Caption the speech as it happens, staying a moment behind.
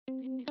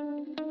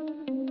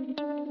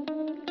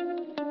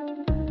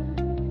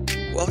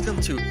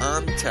Welcome to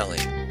I'm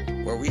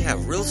Telling, where we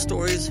have real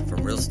stories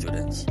from real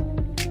students.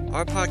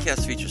 Our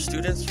podcast features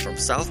students from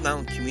South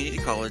Mountain Community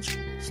College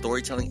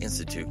Storytelling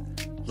Institute,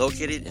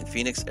 located in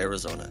Phoenix,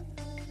 Arizona.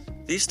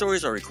 These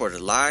stories are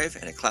recorded live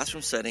in a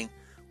classroom setting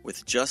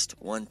with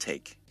just one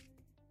take.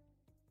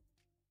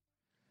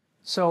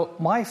 So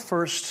my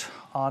first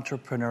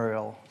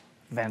entrepreneurial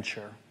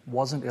venture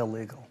wasn't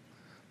illegal,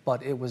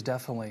 but it was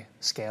definitely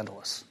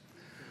scandalous.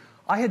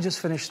 I had just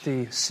finished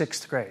the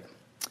 6th grade.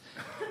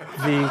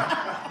 The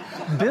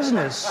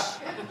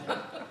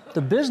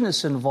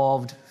business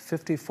involved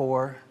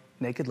 54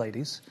 naked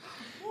ladies.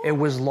 It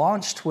was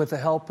launched with the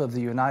help of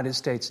the United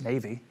States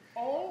Navy,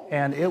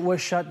 and it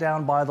was shut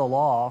down by the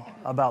law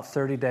about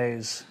 30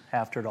 days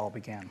after it all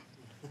began.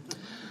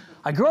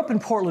 I grew up in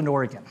Portland,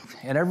 Oregon,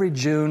 and every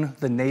June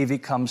the Navy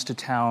comes to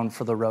town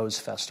for the Rose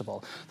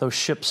Festival. Those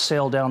ships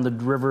sail down the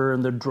river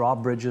and the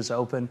drawbridges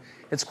open.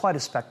 It's quite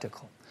a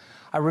spectacle.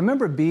 I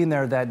remember being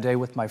there that day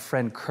with my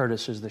friend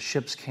Curtis as the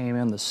ships came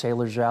in, the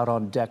sailors are out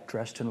on deck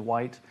dressed in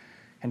white,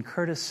 and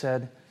Curtis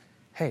said,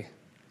 "Hey,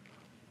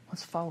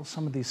 let's follow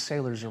some of these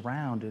sailors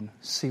around and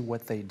see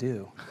what they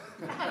do."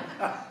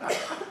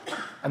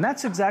 And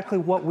that's exactly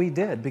what we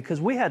did,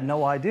 because we had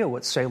no idea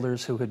what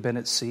sailors who had been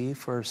at sea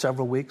for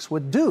several weeks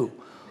would do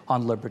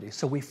on Liberty,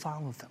 so we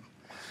followed them.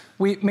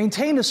 We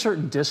maintained a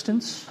certain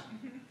distance,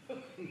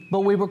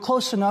 but we were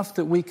close enough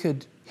that we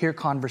could hear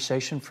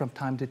conversation from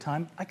time to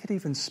time. I could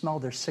even smell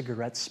their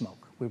cigarette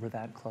smoke. We were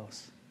that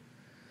close.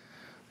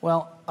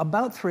 Well,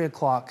 about 3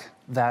 o'clock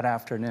that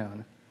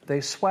afternoon,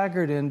 they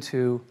swaggered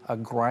into a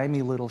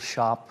grimy little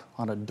shop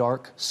on a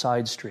dark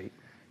side street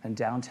in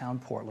downtown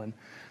Portland,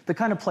 the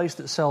kind of place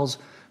that sells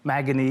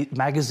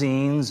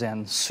magazines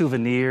and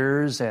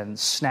souvenirs and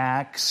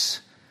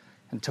snacks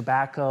and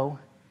tobacco.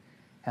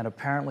 And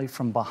apparently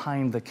from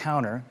behind the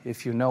counter,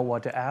 if you know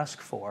what to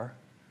ask for,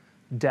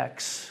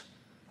 decks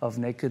of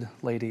naked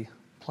lady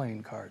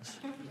playing cards.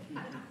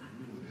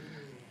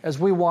 As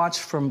we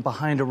watched from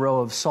behind a row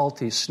of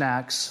salty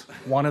snacks,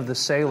 one of the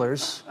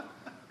sailors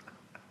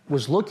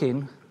was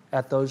looking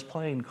at those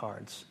playing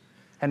cards.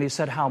 And he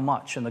said, "How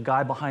much?" And the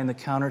guy behind the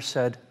counter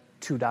said,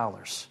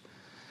 $2.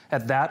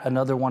 At that,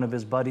 another one of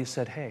his buddies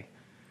said, "Hey,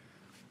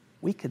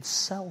 we could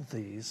sell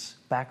these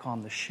back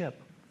on the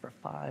ship for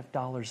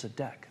 $5 a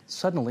deck."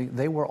 Suddenly,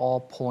 they were all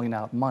pulling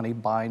out money,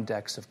 buying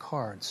decks of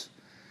cards.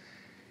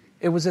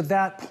 It was at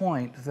that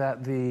point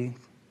that the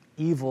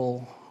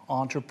evil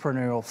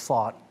entrepreneurial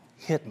thought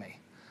hit me.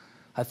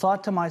 I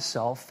thought to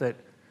myself that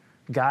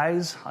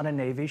guys on a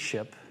Navy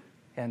ship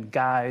and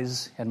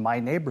guys in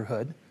my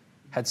neighborhood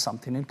had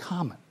something in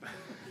common.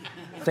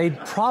 They'd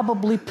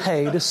probably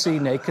pay to see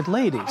naked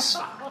ladies.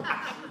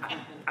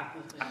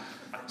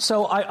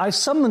 So I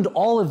summoned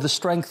all of the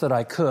strength that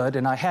I could,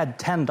 and I had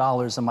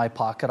 $10 in my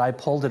pocket. I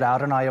pulled it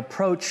out, and I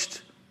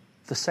approached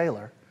the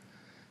sailor,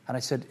 and I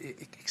said,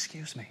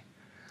 "Excuse me,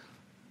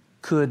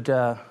 could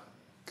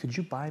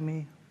you buy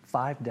me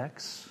 5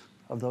 decks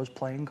of those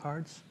playing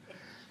cards?"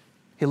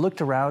 He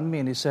looked around me,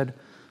 and he said,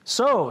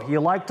 "So,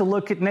 you like to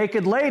look at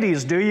naked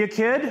ladies, do you,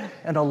 kid?"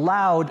 In a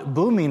loud,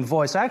 booming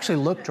voice. I actually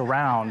looked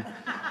around,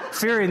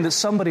 fearing that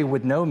somebody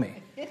would know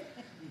me.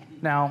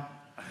 Now,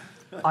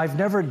 I've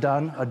never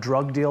done a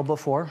drug deal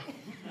before,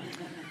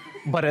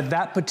 but at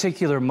that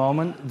particular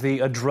moment, the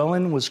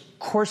adrenaline was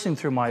coursing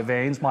through my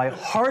veins. My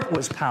heart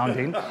was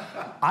pounding.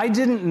 I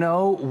didn't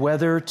know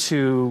whether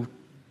to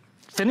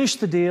finish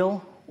the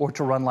deal or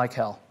to run like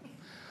hell.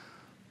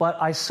 But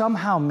I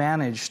somehow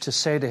managed to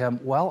say to him,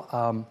 "Well,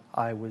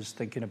 I was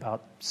thinking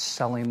about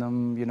selling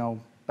them,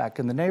 back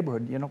in the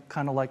neighborhood,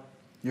 kind of like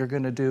you're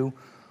going to do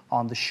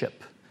on the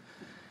ship."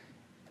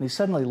 And he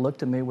suddenly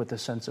looked at me with a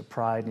sense of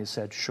pride, and he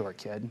said, "Sure,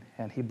 kid."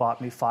 And he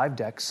bought me 5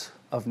 decks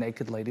of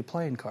naked lady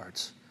playing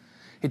cards.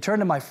 He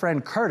turned to my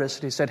friend Curtis,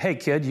 and he said, "Hey,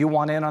 kid, you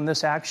want in on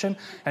this action?"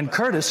 And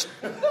Curtis...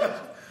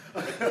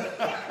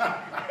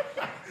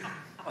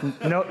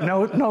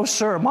 No,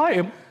 sir.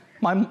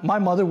 My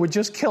mother would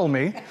just kill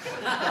me.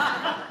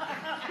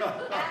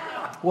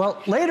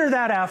 Well, later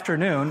that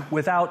afternoon,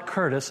 without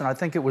Curtis, and I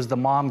think it was the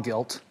mom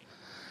guilt,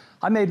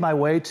 I made my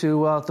way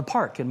to the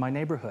park in my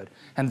neighborhood.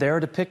 And there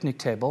at a picnic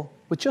table,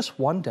 with just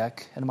one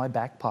deck in my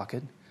back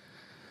pocket,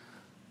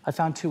 I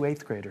found 2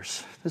 8th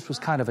graders. This was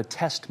kind of a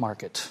test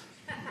market.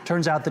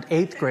 Turns out that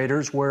 8th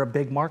graders were a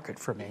big market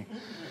for me.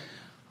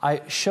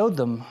 I showed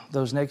them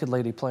those naked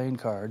lady playing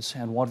cards,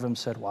 and one of them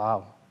said,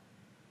 "Wow,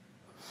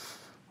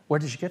 where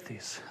did you get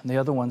these?" And the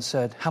other one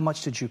said, "How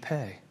much did you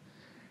pay?"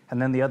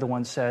 And then the other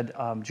one said,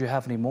 "Do you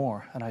have any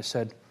more?" And I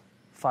said,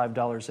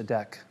 $5 a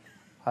deck.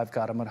 I've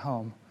got them at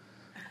home.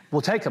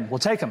 We'll take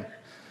them.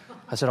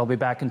 I said, "I'll be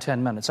back in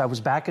 10 minutes. I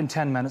was back in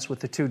 10 minutes with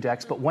the 2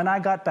 decks, but when I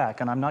got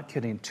back, and I'm not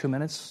kidding, 10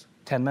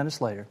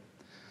 minutes later,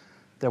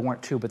 there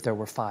weren't 2, but there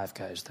were 5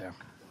 guys there.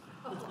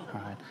 All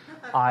right.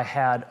 I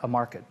had a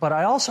market. But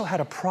I also had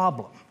a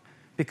problem,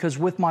 because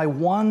with my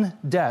one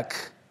deck,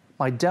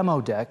 my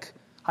demo deck,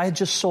 I had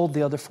just sold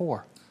the other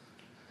 4.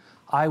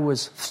 I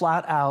was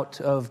flat out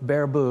of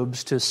bare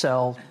boobs to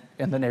sell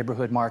in the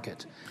neighborhood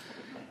market.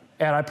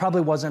 And I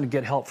probably wasn't going to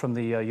get help from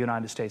the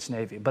United States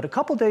Navy. But a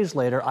couple days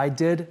later, I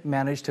did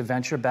manage to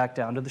venture back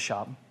down to the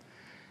shop.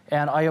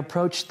 And I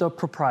approached the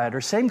proprietor,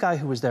 same guy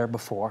who was there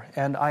before,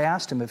 and I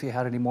asked him if he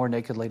had any more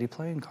Naked Lady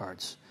playing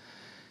cards.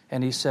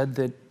 And he said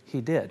that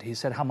he did. He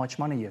said, how much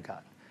money you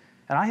got?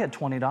 And I had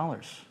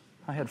 $20.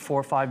 I had $4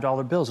 or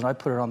 $5 bills, and I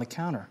put it on the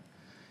counter.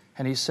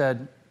 And he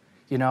said,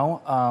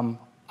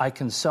 I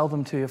can sell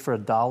them to you for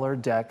 $1 a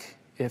deck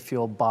if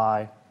you'll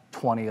buy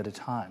 20 at a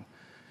time.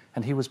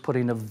 And he was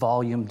putting a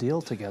volume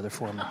deal together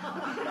for me.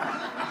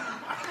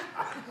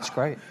 It's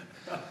great.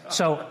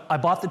 So I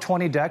bought the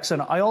 20 decks,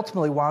 and I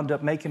ultimately wound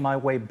up making my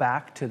way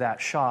back to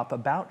that shop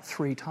about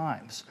 3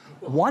 times.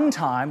 One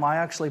time, I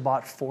actually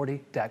bought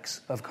 40 decks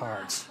of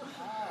cards.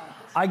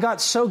 I got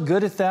so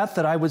good at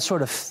that I would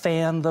sort of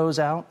fan those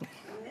out,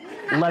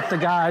 let the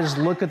guys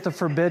look at the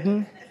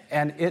forbidden,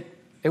 and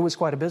it was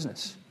quite a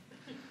business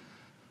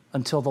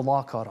until the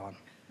law caught on.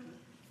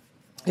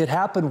 It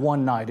happened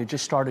one night. It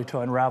just started to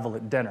unravel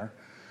at dinner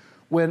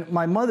when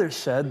my mother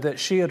said that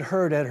she had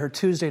heard at her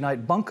Tuesday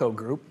night bunco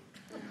group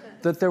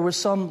that there was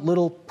some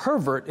little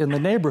pervert in the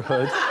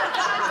neighborhood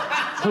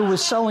who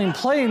was selling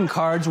playing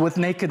cards with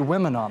naked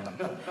women on them.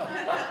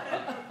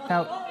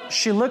 Now,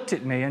 she looked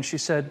at me and she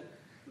said,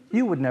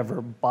 you would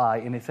never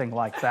buy anything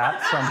like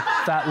that from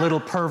that little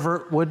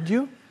pervert, would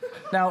you?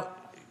 Now,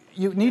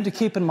 you need to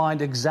keep in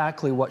mind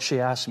exactly what she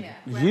asked me.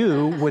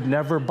 You would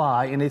never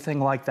buy anything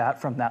like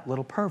that from that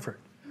little pervert.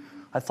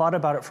 I thought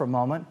about it for a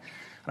moment,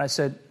 and I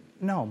said,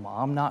 no,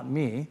 Mom, not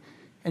me.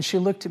 And she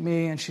looked at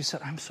me and she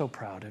said, I'm so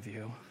proud of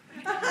you.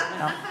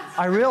 Now,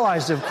 I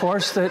realized, of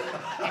course, that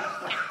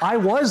I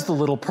was the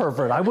little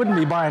pervert. I wouldn't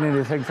be buying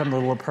anything from the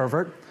little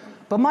pervert.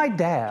 But my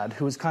dad,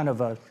 who was kind of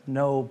a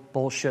no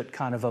bullshit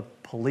kind of a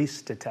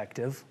police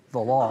detective, the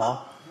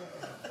law,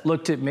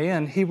 looked at me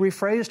and he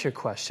rephrased her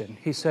question.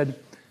 He said,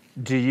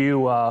 do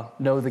you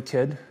know the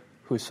kid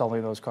who's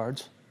selling those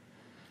cards?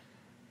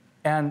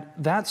 And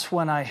that's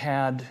when I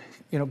had,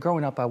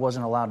 growing up I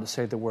wasn't allowed to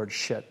say the word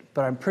shit,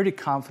 but I'm pretty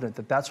confident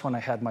that that's when I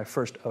had my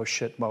first oh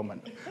shit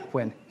moment,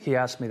 when he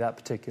asked me that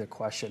particular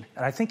question.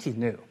 And I think he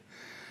knew.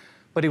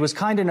 But he was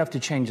kind enough to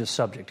change the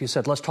subject. He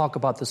said, let's talk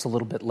about this a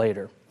little bit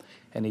later.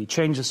 And he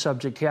changed the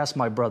subject. He asked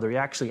my brother. He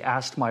actually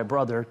asked my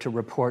brother to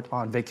report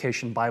on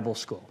Vacation Bible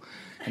School.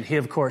 And he,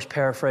 of course,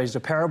 paraphrased a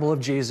parable of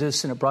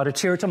Jesus, and it brought a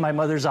tear to my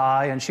mother's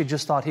eye, and she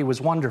just thought he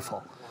was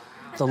wonderful,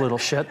 the little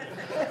shit.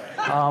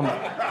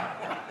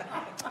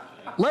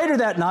 Later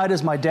that night,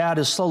 as my dad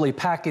is slowly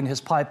packing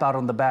his pipe out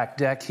on the back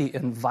deck, he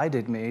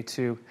invited me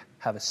to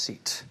have a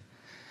seat.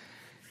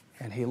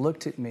 And he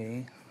looked at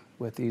me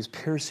with these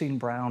piercing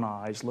brown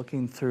eyes,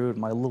 looking through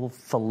my little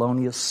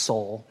felonious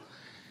soul,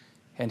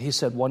 and he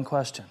said one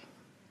question: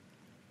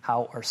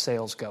 how are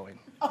sales going?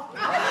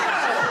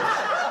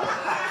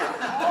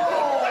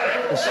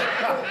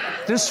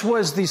 This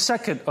was the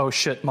second oh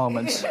shit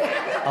moment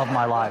of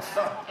my life.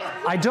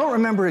 I don't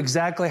remember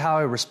exactly how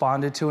I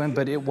responded to him,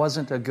 but it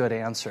wasn't a good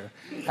answer.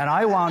 And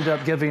I wound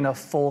up giving a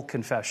full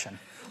confession.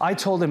 I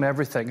told him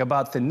everything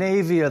about the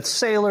Navy, a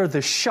sailor,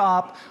 the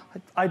shop.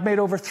 I'd made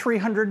over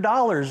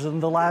 $300 in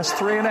the last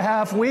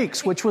 3.5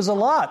 weeks, which was a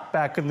lot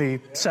back in the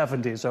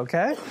 70s,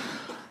 okay?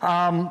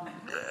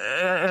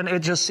 And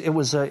it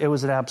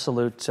was an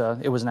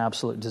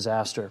absolute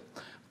disaster.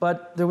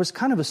 But there was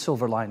kind of a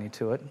silver lining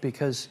to it,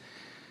 because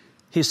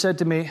he said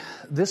to me,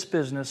 this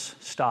business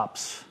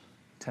stops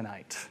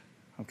tonight,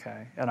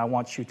 okay? And I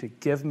want you to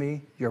give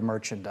me your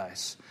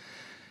merchandise.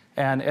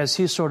 And as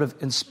he sort of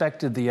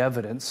inspected the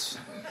evidence,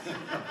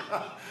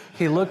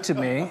 he looked at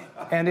me,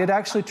 and it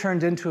actually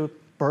turned into a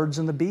birds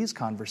and the bees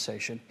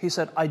conversation. He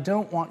said, I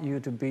don't want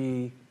you to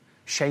be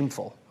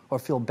shameful or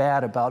feel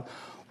bad about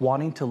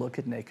wanting to look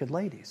at naked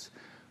ladies.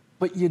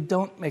 But you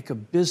don't make a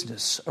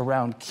business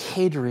around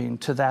catering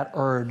to that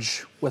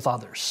urge with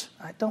others.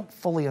 I don't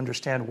fully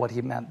understand what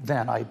he meant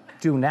then. I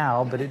do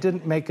now, but it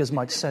didn't make as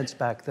much sense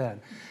back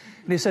then.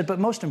 And he said, but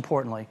most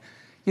importantly,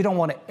 you don't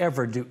want to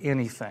ever do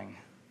anything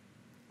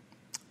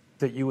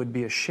that you would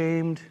be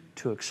ashamed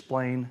to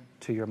explain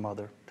to your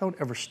mother. Don't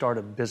ever start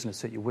a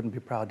business that you wouldn't be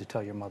proud to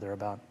tell your mother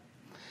about.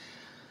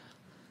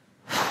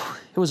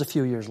 It was a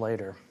few years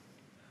later.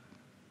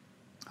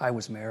 I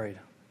was married.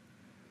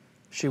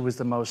 She was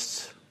the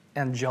most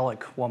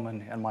angelic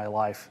woman in my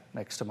life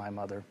next to my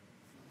mother.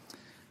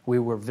 We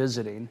were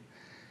visiting,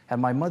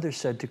 and my mother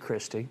said to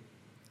Christy,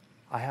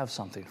 I have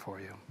something for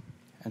you.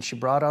 And she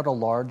brought out a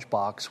large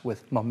box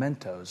with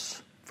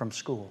mementos from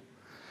school.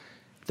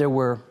 There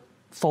were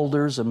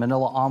folders of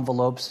manila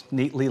envelopes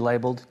neatly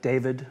labeled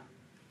David,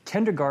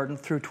 kindergarten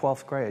through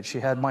 12th grade. She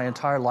had my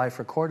entire life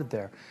recorded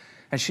there.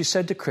 And she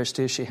said to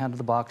Christy as she handed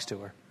the box to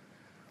her,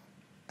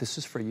 this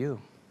is for you.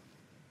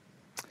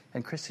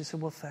 And Christy said,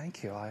 well,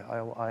 thank you.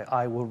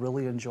 I will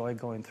really enjoy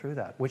going through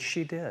that, which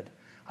she did.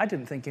 I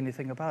didn't think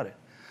anything about it.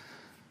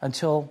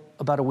 Until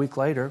about a week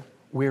later,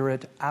 we were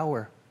at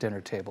our dinner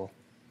table,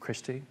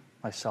 Christy,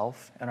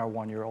 myself, and our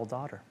 1-year-old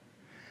daughter.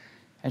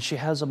 And she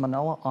has a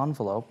manila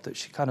envelope that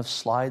she kind of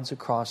slides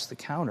across the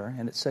counter,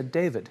 and it said,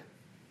 David,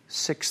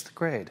 6th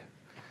grade.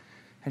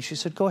 And she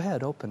said, go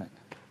ahead, open it.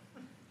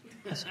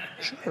 I said,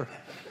 sure.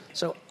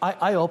 So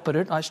I opened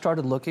it. I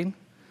started looking.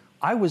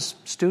 I was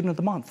student of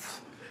the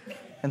month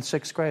in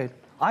 6th grade.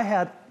 I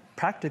had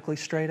practically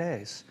straight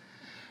A's.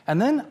 And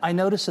then I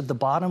noticed at the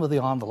bottom of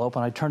the envelope,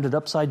 and I turned it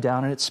upside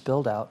down, and it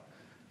spilled out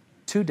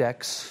 2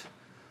 decks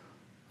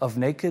of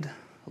naked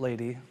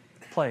lady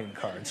playing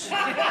cards,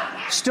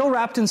 still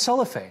wrapped in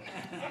cellophane.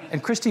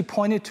 And Christy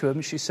pointed to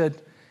him. She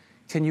said,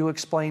 "Can you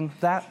explain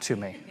that to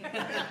me?"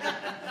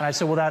 And I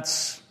said, "Well,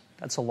 that's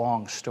a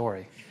long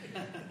story."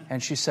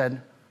 And she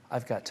said,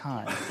 "I've got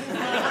time."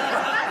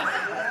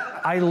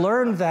 I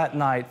learned that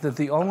night that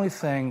the only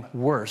thing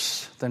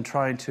worse than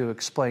trying to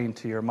explain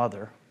to your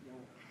mother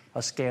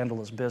a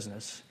scandalous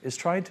business is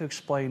trying to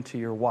explain to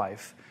your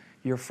wife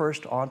your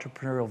first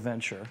entrepreneurial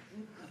venture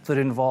that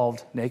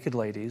involved naked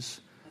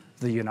ladies,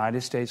 the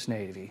United States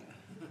Navy,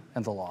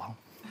 and the law.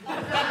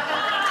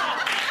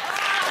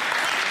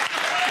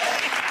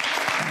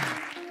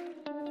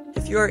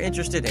 If you are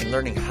interested in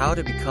learning how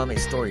to become a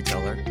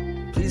storyteller,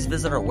 please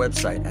visit our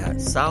website at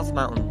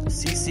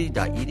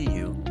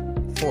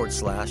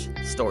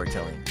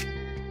southmountaincc.edu/storytelling.